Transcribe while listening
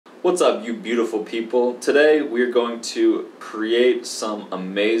What's up, you beautiful people? Today we're going to create some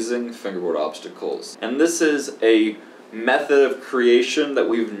amazing fingerboard obstacles. And this is a method of creation that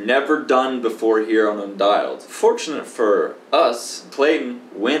we've never done before here on Undialed. Fortunate for us, Clayton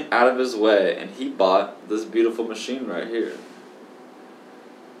went out of his way and he bought this beautiful machine right here.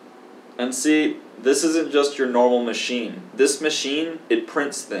 And see, this isn't just your normal machine. This machine, it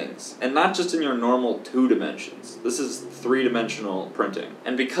prints things. And not just in your normal 2 dimensions. This is 3-dimensional printing.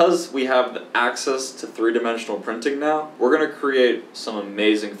 And because we have the access to 3-dimensional printing now, we're gonna create some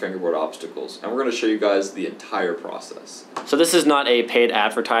amazing fingerboard obstacles. And we're gonna show you guys the entire process. So this is not a paid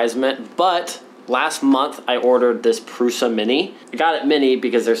advertisement, but last month I ordered this Prusa Mini. I got it mini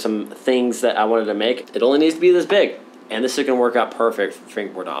because there's some things that I wanted to make. It only needs to be this big. And this is gonna work out perfect for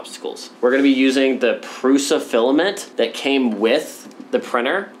fingerboard obstacles. We're gonna be using the Prusa filament that came with the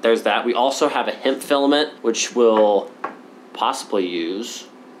printer. There's that. We also have a hemp filament, which we'll possibly use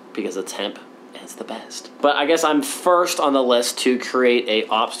because it's hemp and it's the best. But I guess I'm first on the list to create a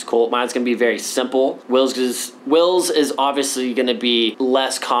obstacle. Mine's gonna be very simple. Will's is obviously gonna be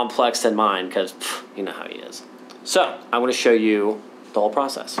less complex than mine because you know how he is. So I'm gonna show you the whole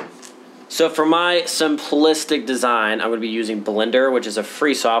process. So for my simplistic design, I'm gonna be using Blender, which is a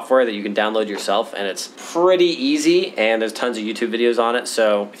free software that you can download yourself, and it's pretty easy, and there's tons of YouTube videos on it,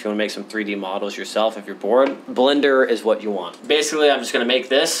 so if you wanna make some 3D models yourself, if you're bored, Blender is what you want. Basically, I'm just gonna make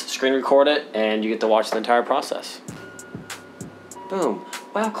this, screen record it, and you get to watch the entire process. Boom.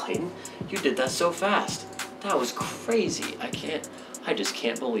 Wow, Clayton, you did that so fast. That was crazy. I just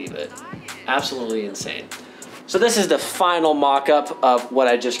can't believe it. Absolutely insane. So this is the final mock-up of what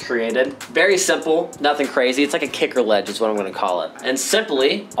I just created. Very simple, nothing crazy. It's like a kicker ledge is what I'm gonna call it. And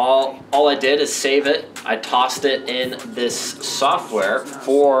simply, all I did is save it. I tossed it in this software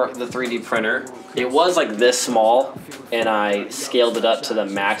for the 3D printer. It was like this small, and I scaled it up to the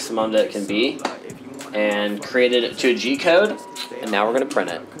maximum that it can be, and created it to a G code, and now we're gonna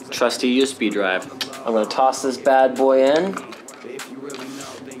print it. Trusty USB drive. I'm gonna toss this bad boy in,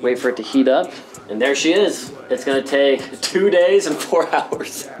 wait for it to heat up, and there she is. It's gonna take 2 days and 4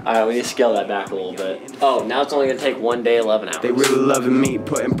 hours. All right, we need to scale that back a little bit. Oh, now it's only gonna take 1 day, 11 hours. They really loving me,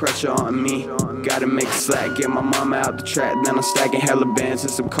 putting pressure on me. Gotta make it slack, get my mama out the track. Then I'm stacking hella bands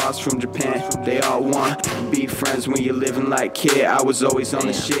and some cars from Japan. They all want to be friends when you're living like kid. I was always on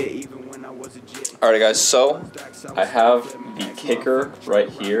the shit, even when I was a jit. Alright guys, so I have the kicker right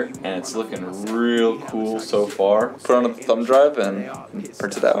here, and it's looking real cool so far. Put it on a thumb drive and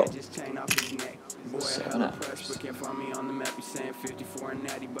print it out. 7 hours.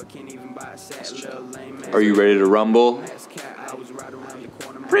 Are you ready to rumble?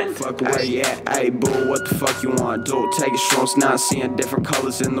 Print. Fuck where you at, ayy boo, what the fuck you want? Don't take it strokes, now seeing different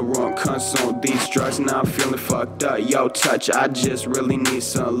colors in the room. Consume these drugs, now I'm feeling fucked up. Yo, touch, I just really need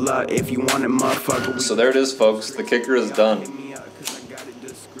some love. If you want it, motherfucker. So there it is, folks. The kicker is done.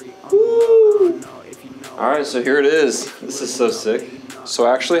 Alright, so here it is. This is so sick. So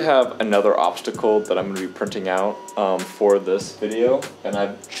I actually have another obstacle that I'm going to be printing out for this video, and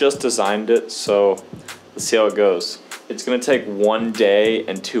I've just designed it, so let's see how it goes. It's going to take 1 day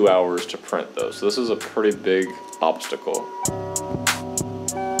and 2 hours to print though, so this is a pretty big obstacle.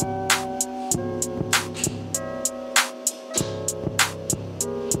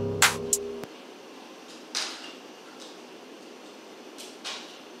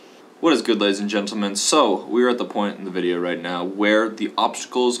 What is good, ladies and gentlemen? So, we're at the point in the video right now where the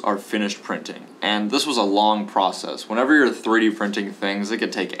obstacles are finished printing. And this was a long process. Whenever you're 3D printing things, it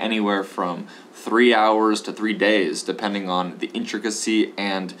could take anywhere from 3 hours to 3 days, depending on the intricacy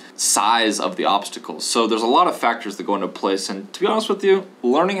and size of the obstacles. So there's a lot of factors that go into place, and to be honest with you,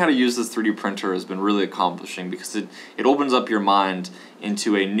 learning how to use this 3D printer has been really accomplishing because it opens up your mind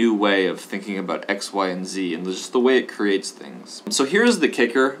into a new way of thinking about X, Y, and Z, and just the way it creates things. So here's the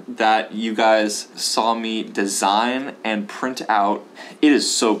kicker that you guys saw me design and print out. It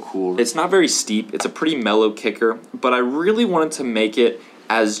is so cool. It's not very steep, it's a pretty mellow kicker, but I really wanted to make it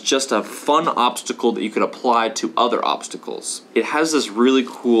as just a fun obstacle that you could apply to other obstacles. It has this really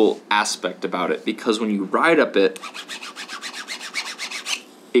cool aspect about it because when you ride up it,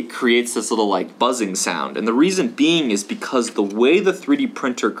 it creates this little like buzzing sound. And the reason being is because the way the 3D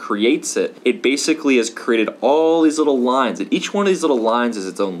printer creates it, it basically has created all these little lines, and each one of these little lines is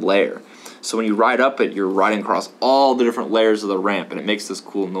its own layer. So when you ride up it, you're riding across all the different layers of the ramp, and it makes this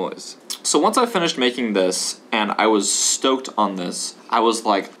cool noise. So once I finished making this, and I was stoked on this, I was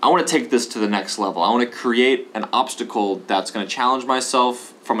like, I want to take this to the next level. I want to create an obstacle that's going to challenge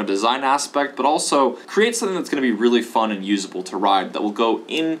myself from a design aspect, but also create something that's going to be really fun and usable to ride that will go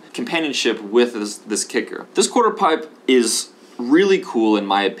in companionship with this kicker. This quarter pipe is really cool in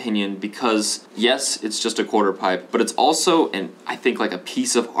my opinion because yes, it's just a quarter pipe, but it's also I think like a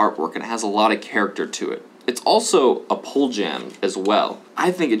piece of artwork and it has a lot of character to it. It's also a pole jam as well.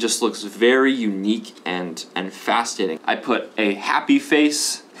 I think it just looks very unique and fascinating. I put a happy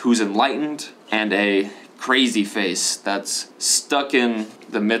face who's enlightened and a crazy face that's stuck in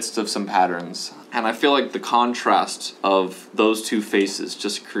the midst of some patterns. And I feel like the contrast of those two faces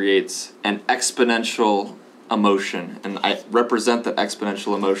just creates an exponential emotion, and I represent that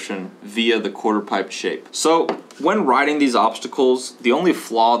exponential emotion via the quarter pipe shape. So when riding these obstacles, the only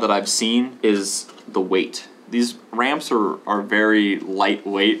flaw that I've seen is the weight. These ramps are very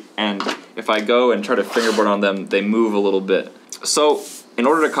lightweight, and if I go and try to fingerboard on them, they move a little bit. So in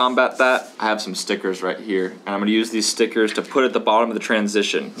order to combat that, I have some stickers right here, and I'm gonna use these stickers to put at the bottom of the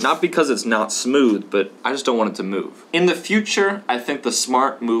transition. Not because it's not smooth, but I just don't want it to move. In the future, I think the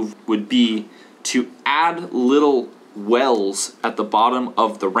smart move would be to add little wells at the bottom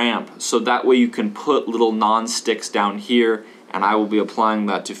of the ramp, so that way you can put little non-sticks down here, and I will be applying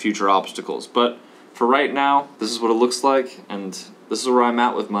that to future obstacles. But for right now, this is what it looks like, and this is where I'm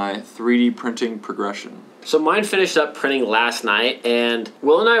at with my 3D printing progression. So mine finished up printing last night, and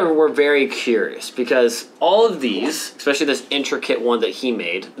Will and I were very curious because all of these, especially this intricate one that he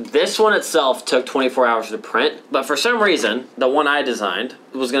made, this one itself took 24 hours to print, but for some reason, the one I designed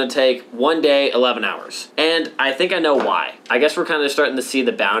was gonna take 1 day, 11 hours. And I think I know why. I guess we're kind of starting to see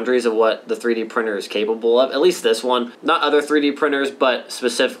the boundaries of what the 3D printer is capable of, at least this one. Not other 3D printers, but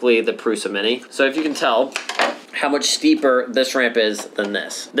specifically the Prusa Mini. So if you can tell how much steeper this ramp is than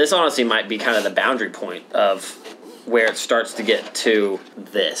this. This honestly might be kind of the boundary point of where it starts to get to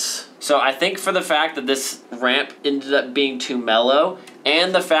this. So I think for the fact that this ramp ended up being too mellow,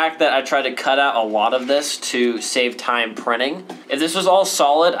 and the fact that I tried to cut out a lot of this to save time printing, if this was all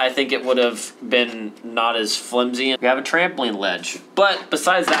solid, I think it would have been not as flimsy. We have a trampoline ledge. But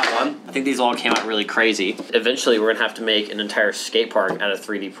besides that one, I think these all came out really crazy. Eventually, we're gonna have to make an entire skate park out of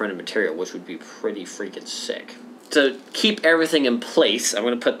 3D printed material, which would be pretty freaking sick. To keep everything in place, I'm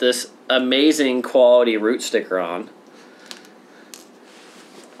gonna put this amazing quality root sticker on.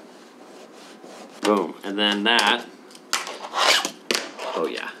 Boom, and then that. Oh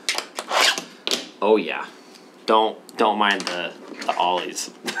yeah. Oh yeah. Don't mind the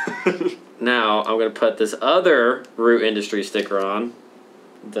ollies. Now I'm gonna put this other Root Industry sticker on.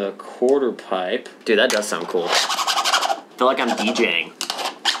 The quarter pipe. Dude, that does sound cool. I feel like I'm DJing.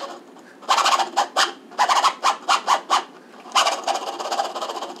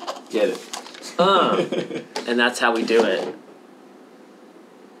 Get it. And that's how we do it.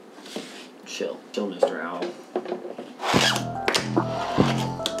 Chill, Mr. Owl.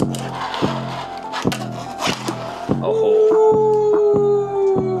 Oh,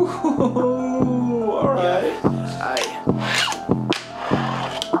 all right.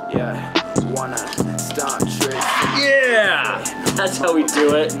 Yeah, wanna stop tricks. Yeah, that's how we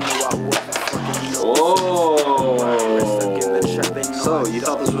do it. Oh. So you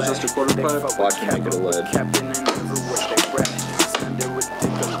thought this was just a quarter pipe? Why can't I make it a lid?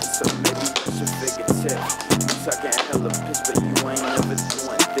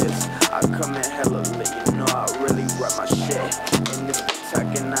 I come in hella lit, you know I really rap my shit. And if you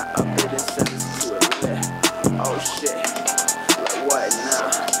talking, I up it and send it to a lit. Oh shit, like what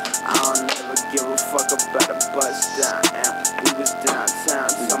now? I don't never give a fuck about a bust down. And we was downtown,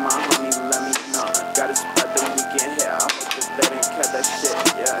 so my homie let me know. Got a spot that we can hit, I hope that they didn't cut that shit,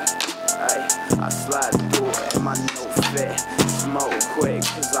 yeah. I slide through it in my new fit. Smoke quick,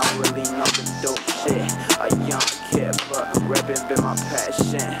 cause I really know the dope shit. A young kid, but rapping been my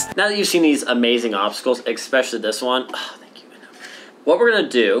passion. Now that you've seen these amazing obstacles, especially this one, thank you. What we're gonna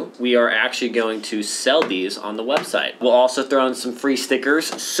do, we are actually going to sell these on the website. We'll also throw in some free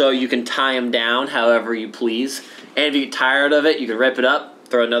stickers so you can tie them down however you please. And if you get tired of it, you can rip it up,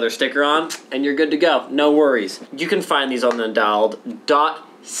 throw another sticker on, and you're good to go. No worries. You can find these on the Undialed.co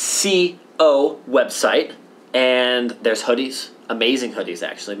website. And there's hoodies, amazing hoodies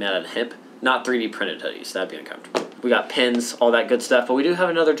actually, made out of hemp. Not 3D printed hoodies, that'd be uncomfortable. We got pins, all that good stuff, but we do have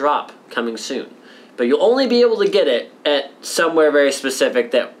another drop coming soon. But you'll only be able to get it at somewhere very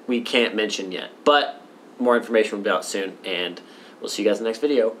specific that we can't mention yet. But more information will be out soon, and we'll see you guys in the next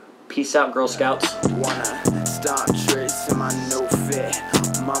video. Peace out, Girl Scouts. Wanna stop tricks in my new fit.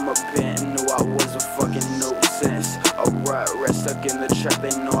 Mama bent, knew I was a fucking nuisance. A rut, stuck in the trap,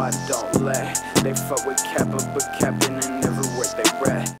 they know I don't let. They fuck with